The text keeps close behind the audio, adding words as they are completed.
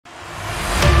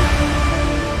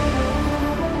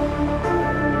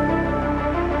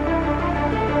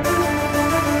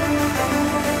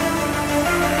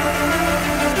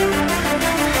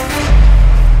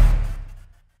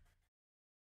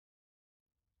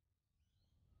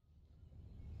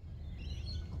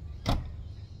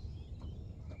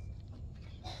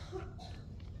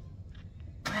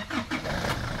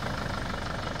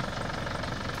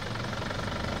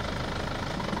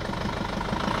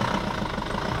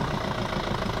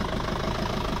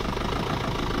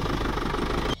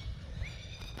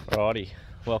Alrighty,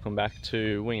 welcome back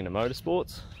to Winginit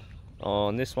Motorsports.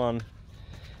 On this one,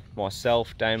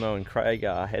 myself, Damo and Craig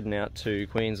are heading out to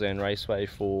Queensland Raceway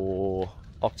for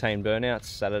Octane Burnouts,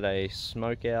 Saturday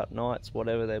smoke out nights,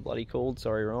 whatever they're bloody called,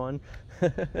 sorry Ryan.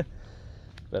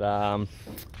 But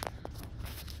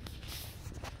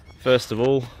first of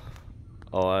all,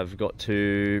 I've got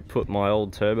to put my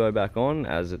old turbo back on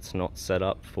as it's not set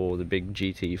up for the big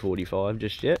GT45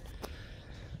 just yet.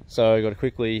 So I've got to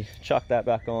quickly chuck that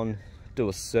back on, do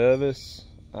a service,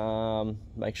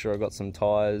 make sure I've got some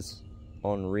tyres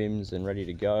on rims and ready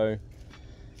to go,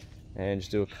 and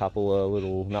just do a couple of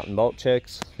little nut and bolt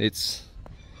checks. It's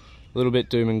a little bit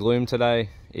doom and gloom today.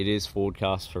 It is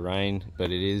forecast for rain,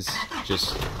 but it is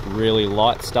just really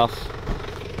light stuff.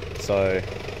 So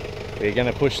we're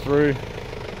going to push through.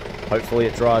 Hopefully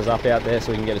it dries up out there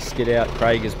so we can get a skid out.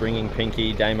 Craig is bringing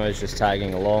Pinky, Damo's just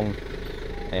tagging along,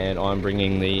 and I'm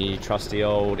bringing the trusty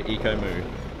old EcoBoost.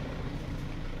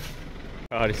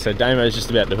 Alright, so Damo's just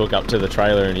about to hook up to the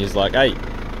trailer and he's like, hey,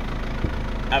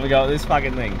 have a go at this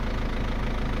fucking thing.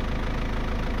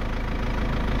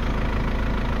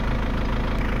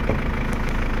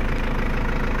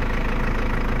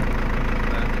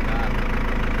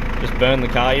 Just burn the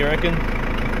car, you reckon?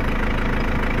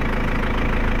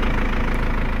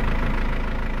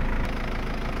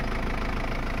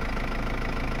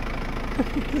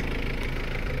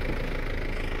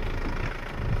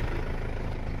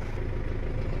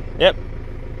 Yep.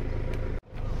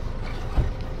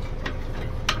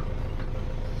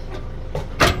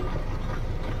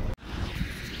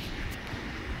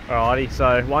 Alrighty,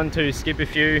 so 1, 2, skip a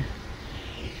few.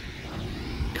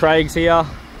 Craig's here.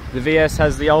 The VS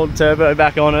has the old turbo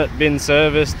back on it, been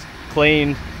serviced,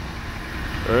 cleaned,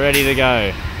 ready to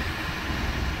go.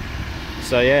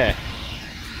 So yeah,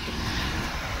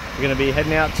 we're going to be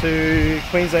heading out to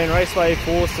Queensland Raceway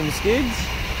for some skids,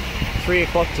 3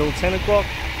 o'clock till 10 o'clock.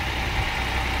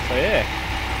 So yeah,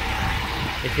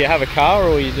 if you have a car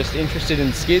or you're just interested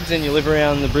in skids and you live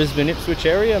around the Brisbane Ipswich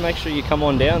area, make sure you come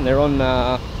on down. They're on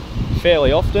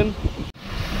fairly often.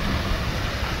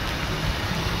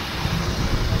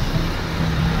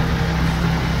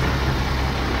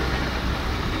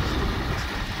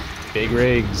 Big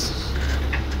rigs.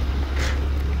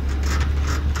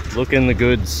 Looking the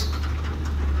goods.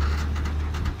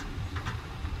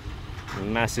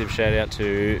 Massive shout out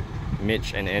to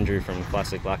Mitch and Andrew from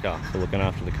Classic Lacquer for looking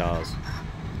after the cars.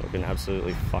 Looking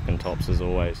absolutely fucking tops as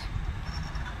always.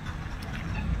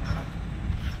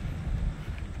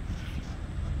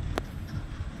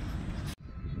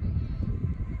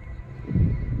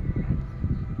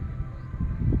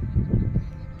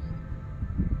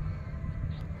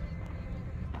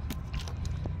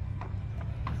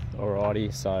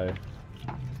 Alrighty, so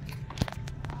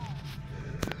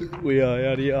we are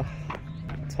out here.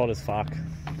 It's hot as fuck.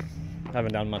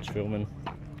 Haven't done much filming.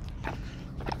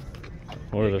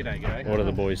 What do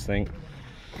the boys think?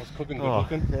 I was cooking,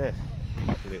 cooking. Yeah.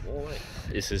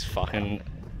 This is fucking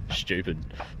stupid.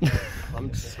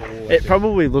 I'm so it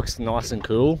probably looks nice and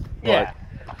cool. Yeah.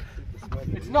 Like,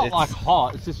 it's not like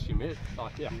hot, it's just humid.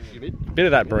 Like, yeah, humid. A bit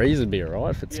of that breeze would be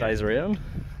alright if it stays around.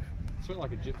 It's sort of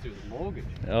like a jet through the mortgage.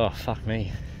 Oh, fuck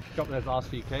me. Drop those last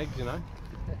few kegs, you know.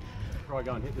 Try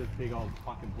go and hit this big old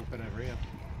fucking bullpen over here.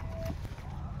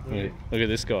 Look at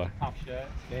this guy. Half shirt,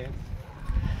 stance.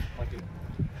 Like it.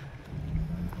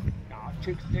 Ah,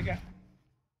 chicks digger.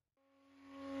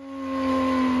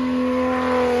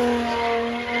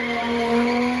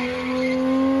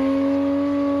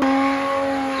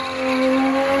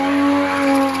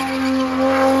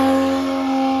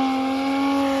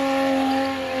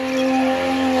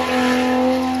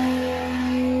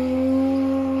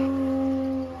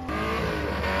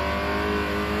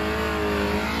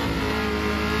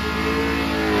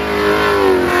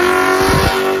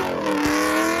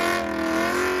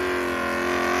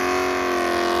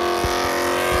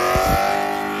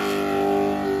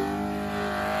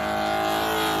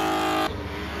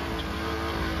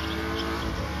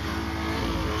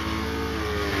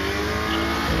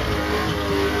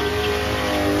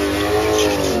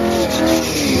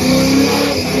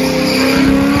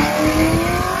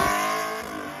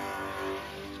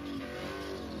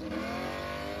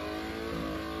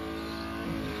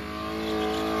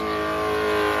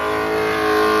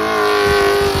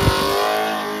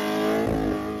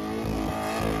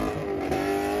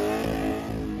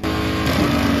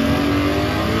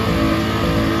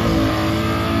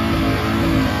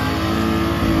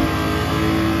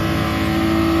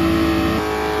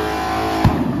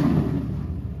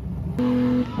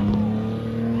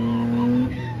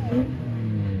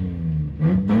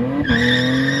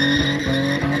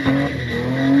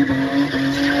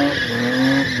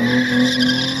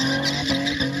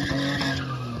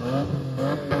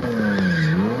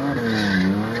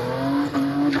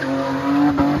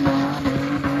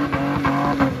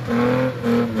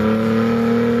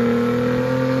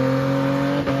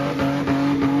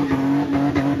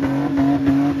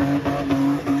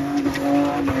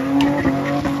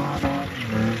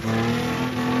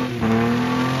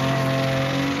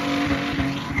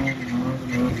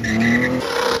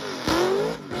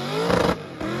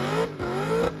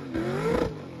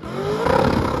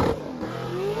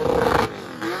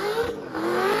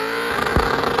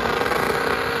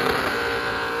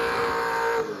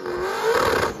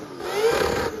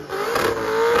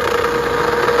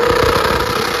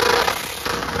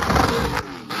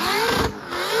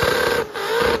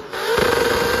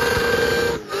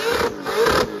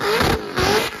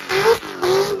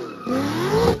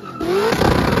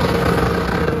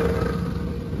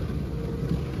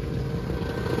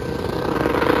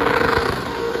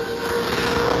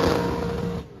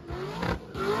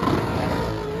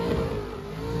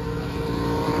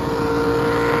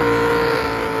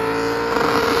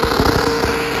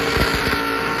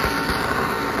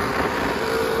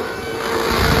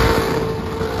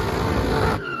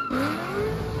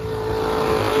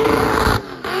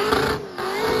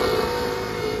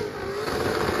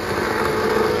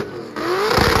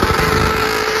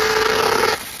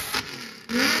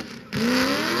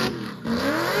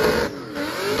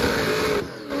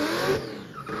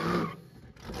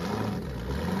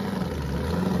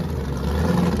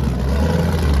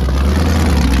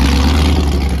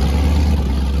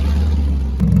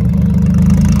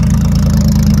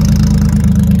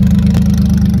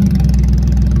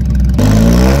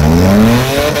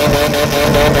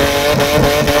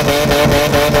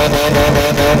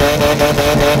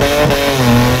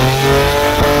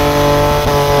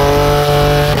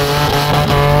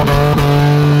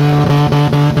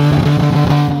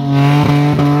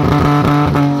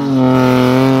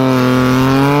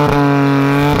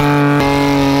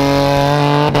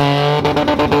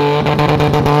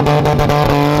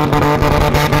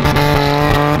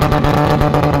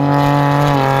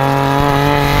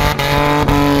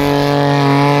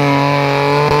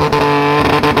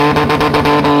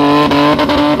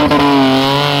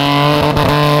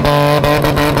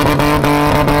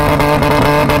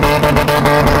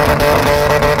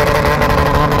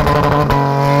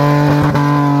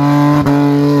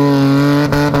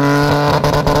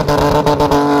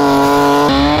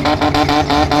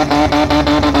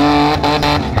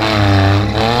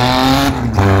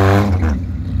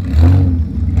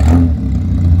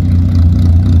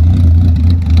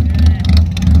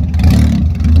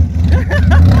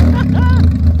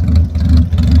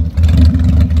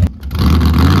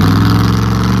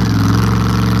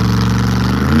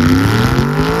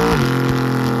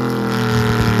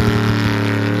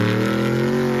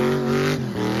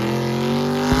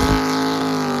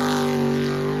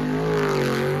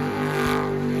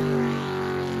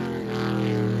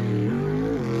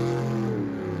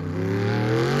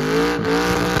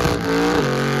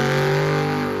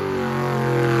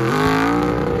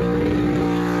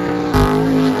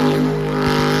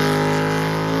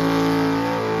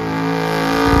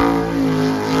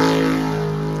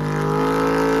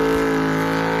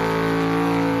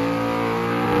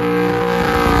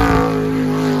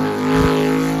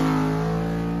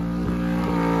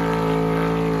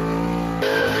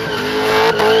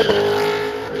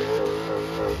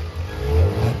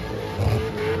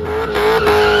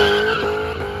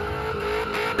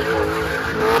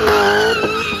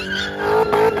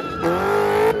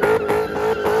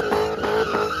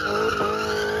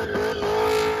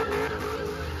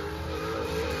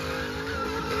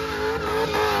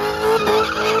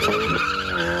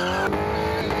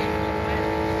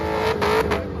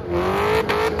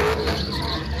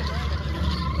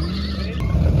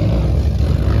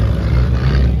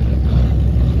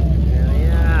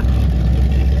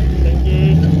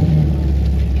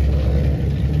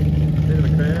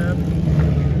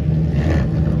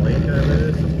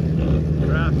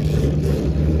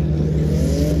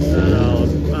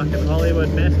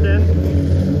 absolute best then.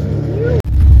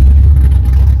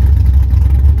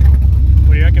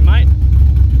 What do you reckon, mate?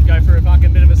 Go for a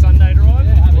fucking bit of a Sunday drive?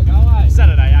 Yeah, have a go, eh?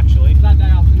 Saturday, actually. Saturday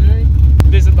afternoon.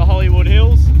 Visit the Hollywood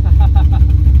Hills.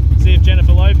 See if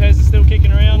Jennifer Lopez is still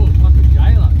kicking around. Oh, fucking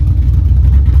J-Lo.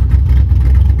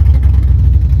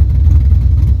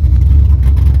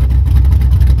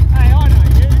 Hey, I know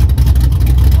you.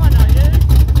 I know you.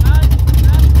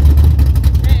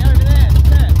 Yeah, over there.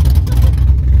 Yeah.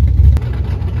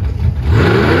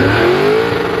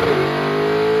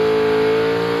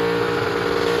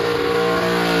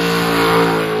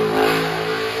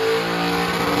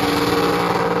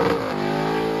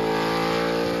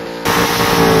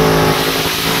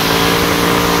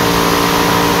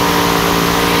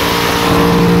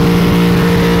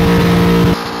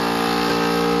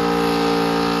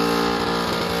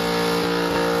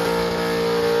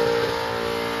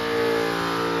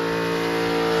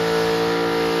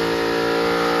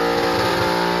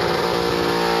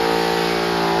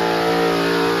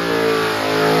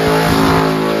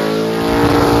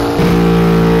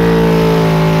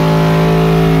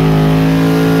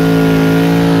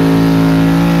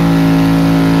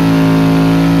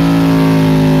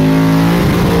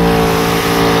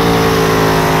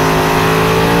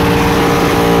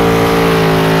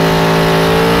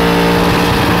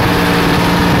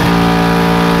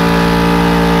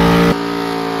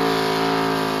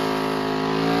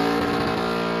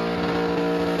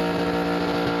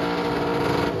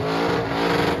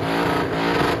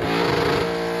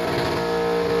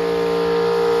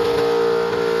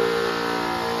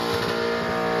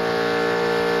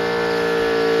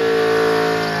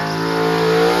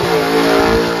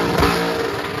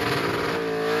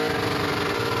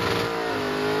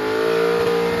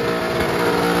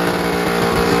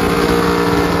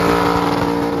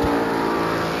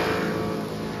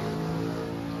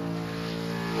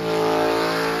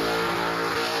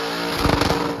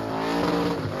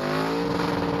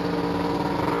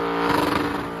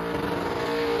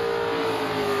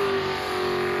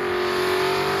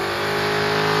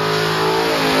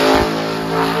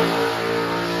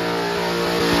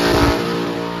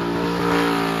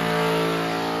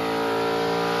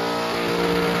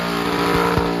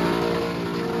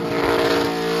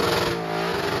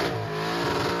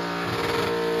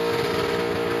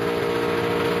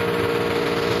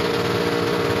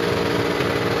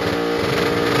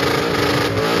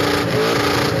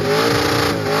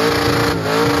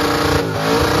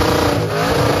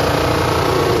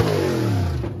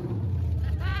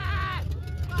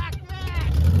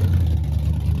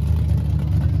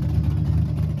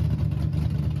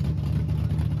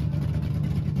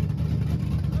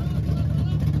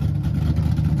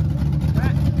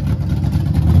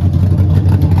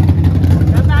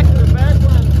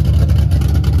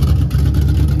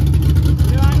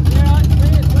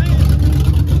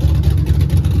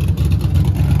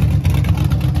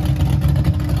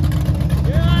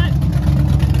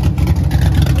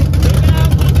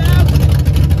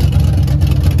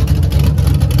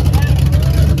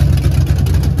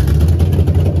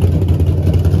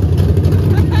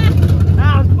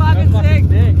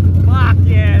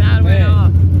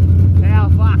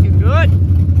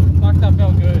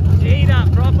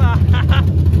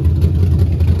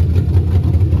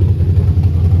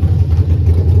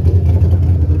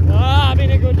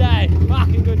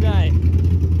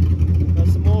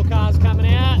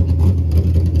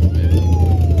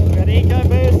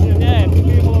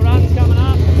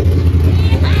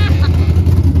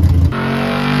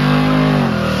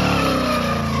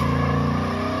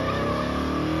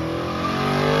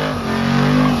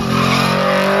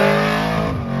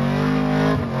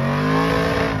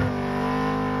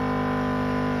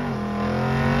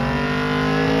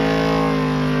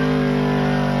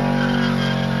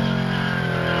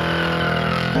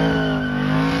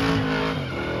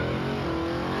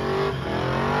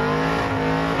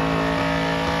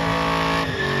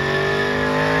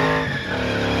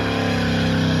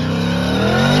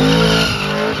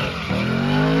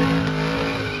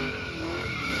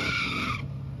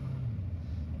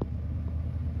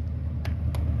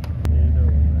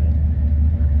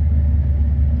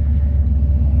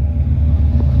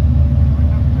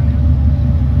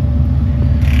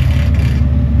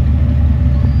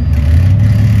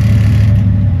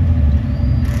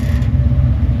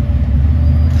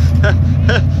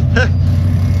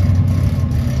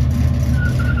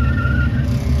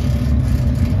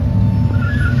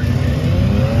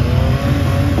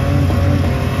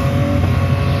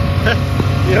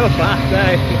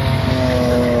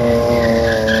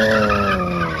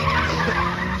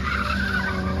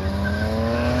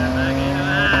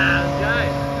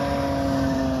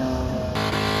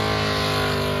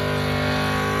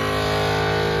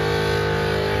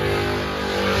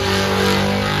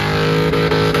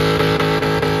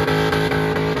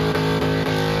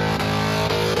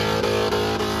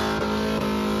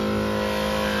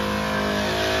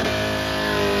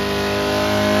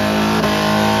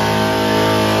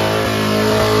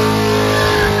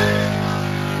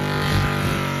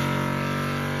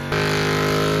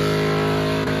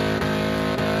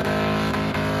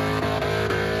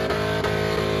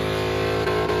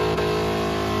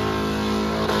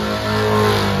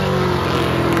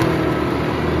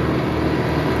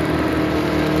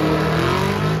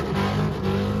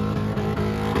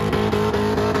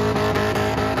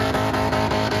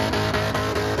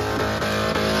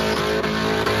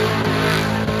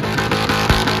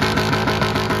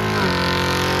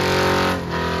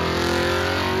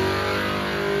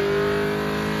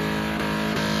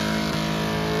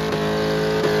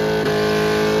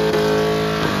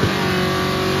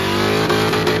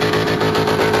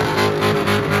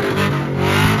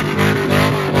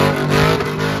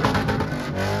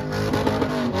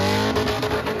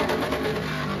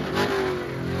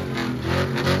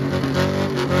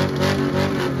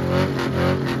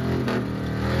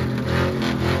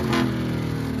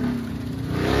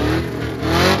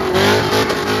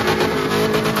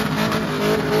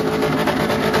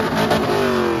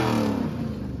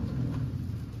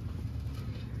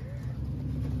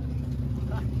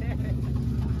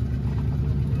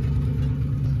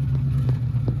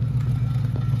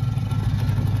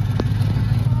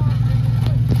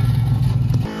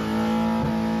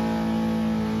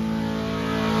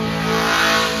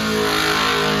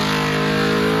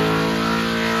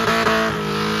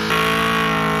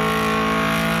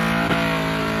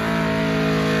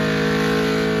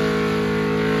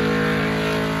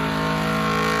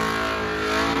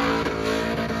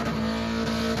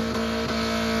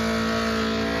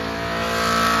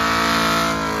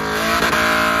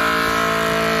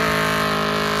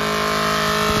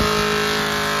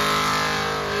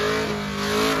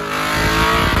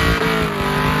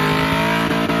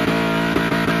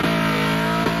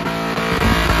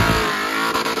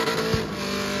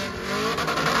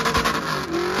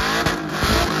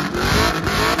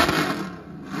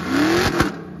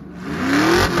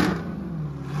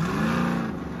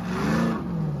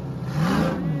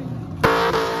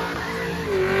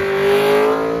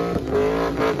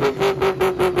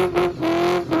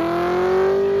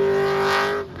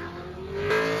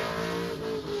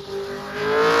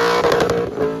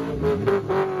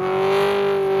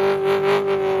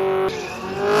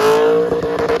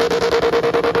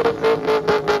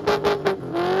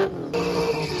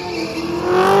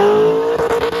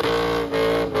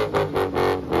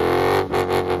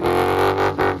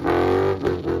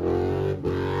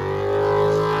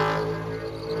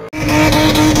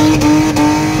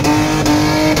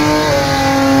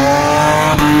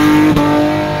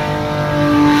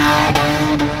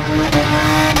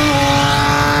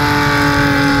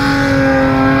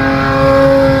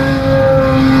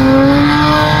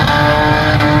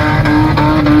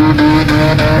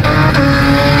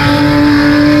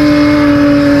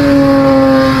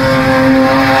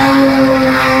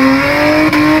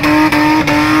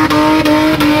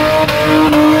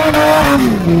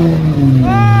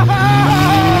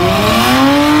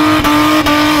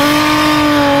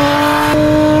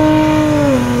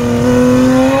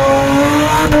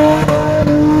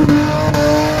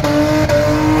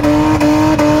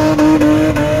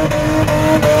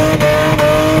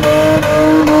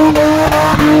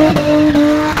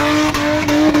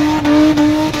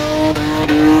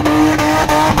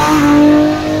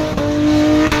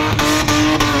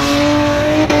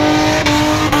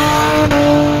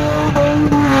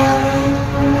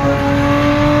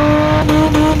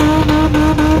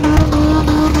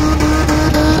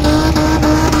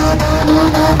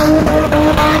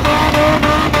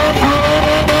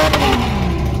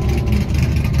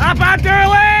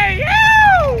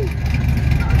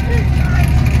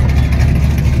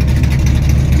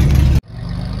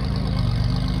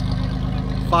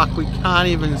 Fuck, we can't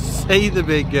even see the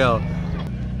big girl.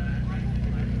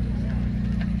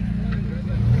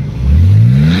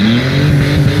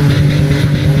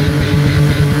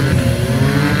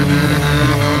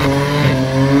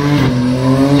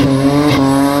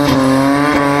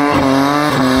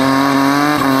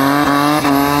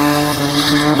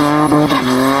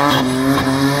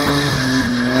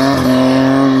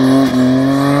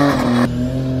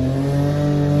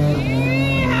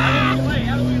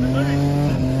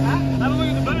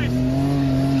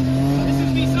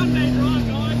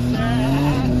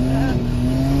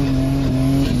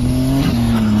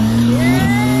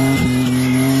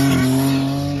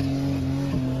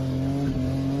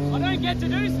 To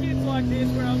do skids like this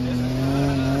where I'm just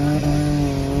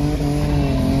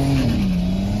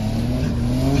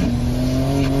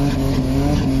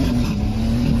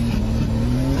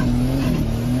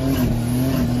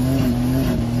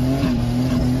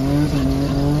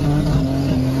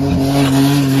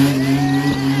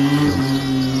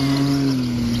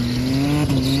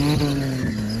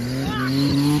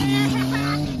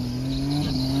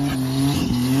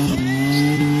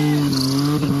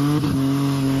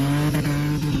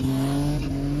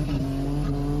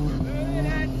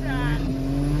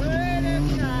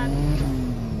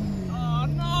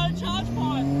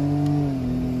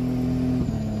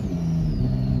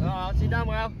done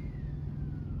well.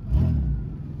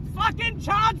 Fucking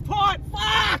charge point!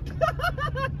 Fuck!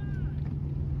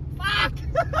 Fuck!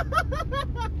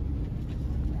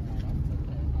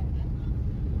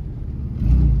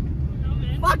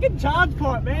 Fucking charge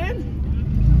point, man!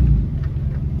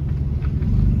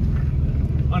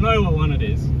 I know what one it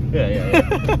is.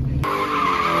 Yeah.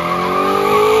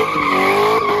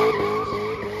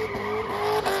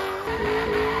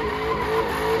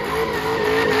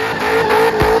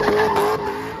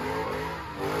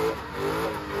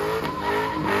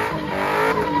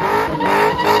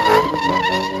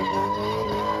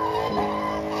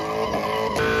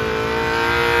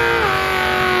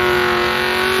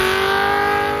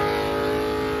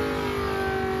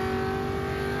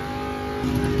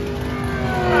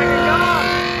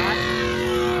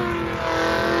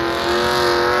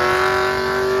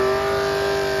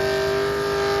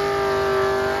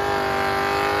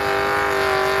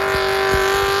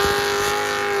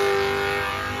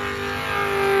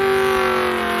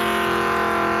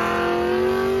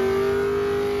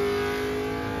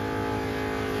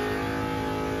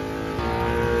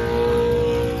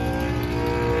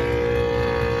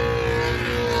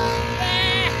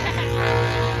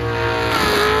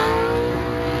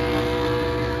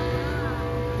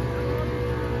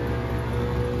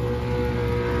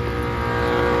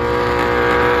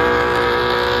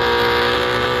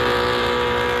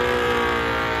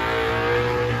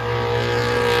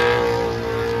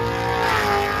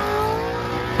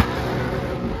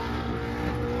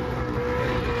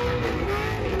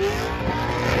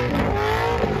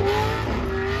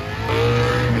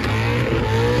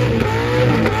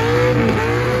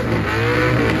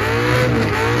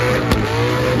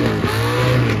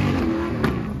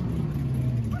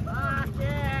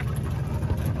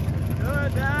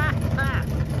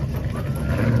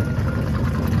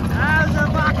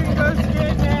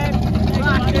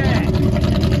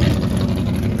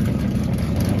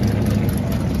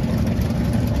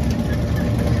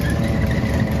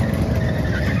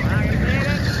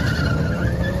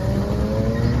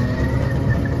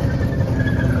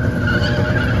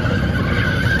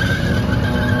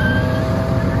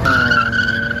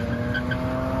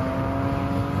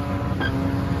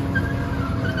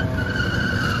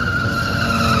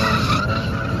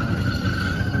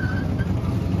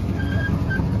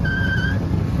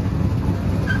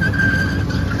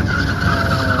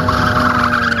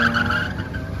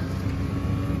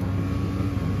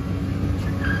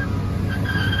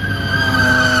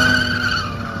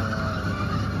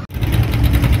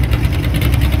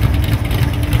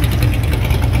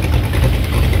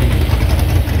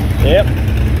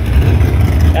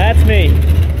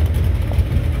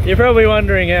 You're probably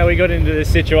wondering how we got into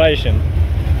this situation.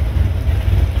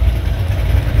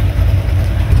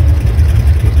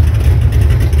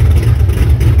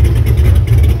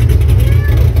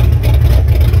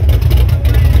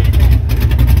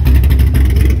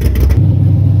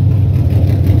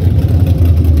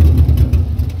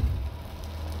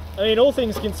 I mean, all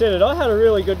things considered, I had a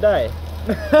really good day.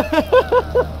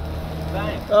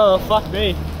 Oh, fuck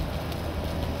me.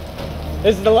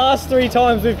 This is the last 3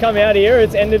 times we've come out here,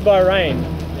 it's ended by rain.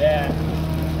 Yeah.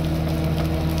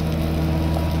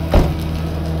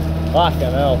 Fucking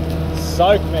hell.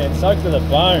 Soaked, man, soaked to the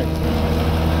bone.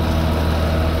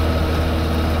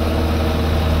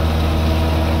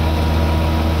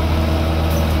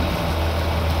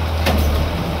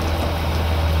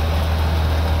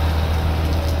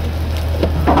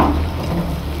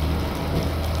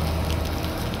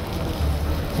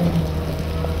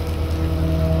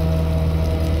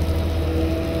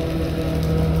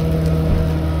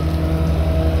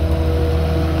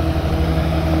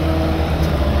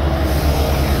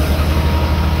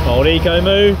 Old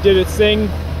EcoBoost did its thing,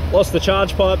 lost the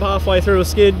charge pipe halfway through a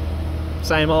skid.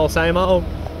 Same old,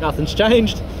 nothing's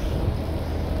changed.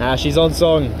 She's on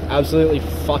song, absolutely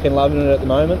fucking loving it at the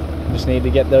moment. Just need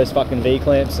to get those fucking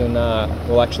V-clamps and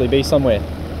we'll actually be somewhere.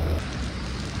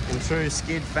 In true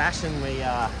skid fashion, we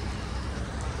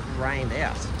rained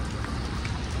out.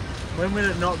 When would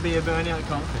it not be a burnout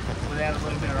comp without a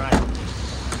little bit of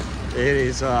rain? It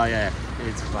is, yeah,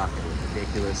 it's fucking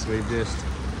ridiculous. We've just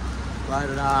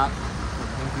loaded up,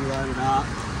 Pinky loaded up,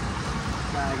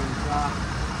 bag and truck,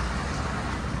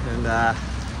 and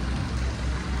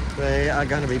we are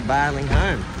going to be bailing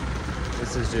home.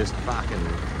 This is just fucking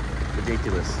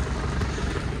ridiculous.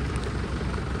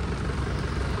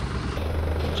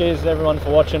 Cheers everyone for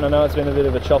watching. I know it's been a bit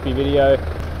of a choppy video,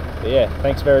 but yeah,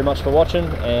 thanks very much for watching,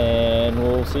 and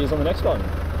we'll see you on the next one.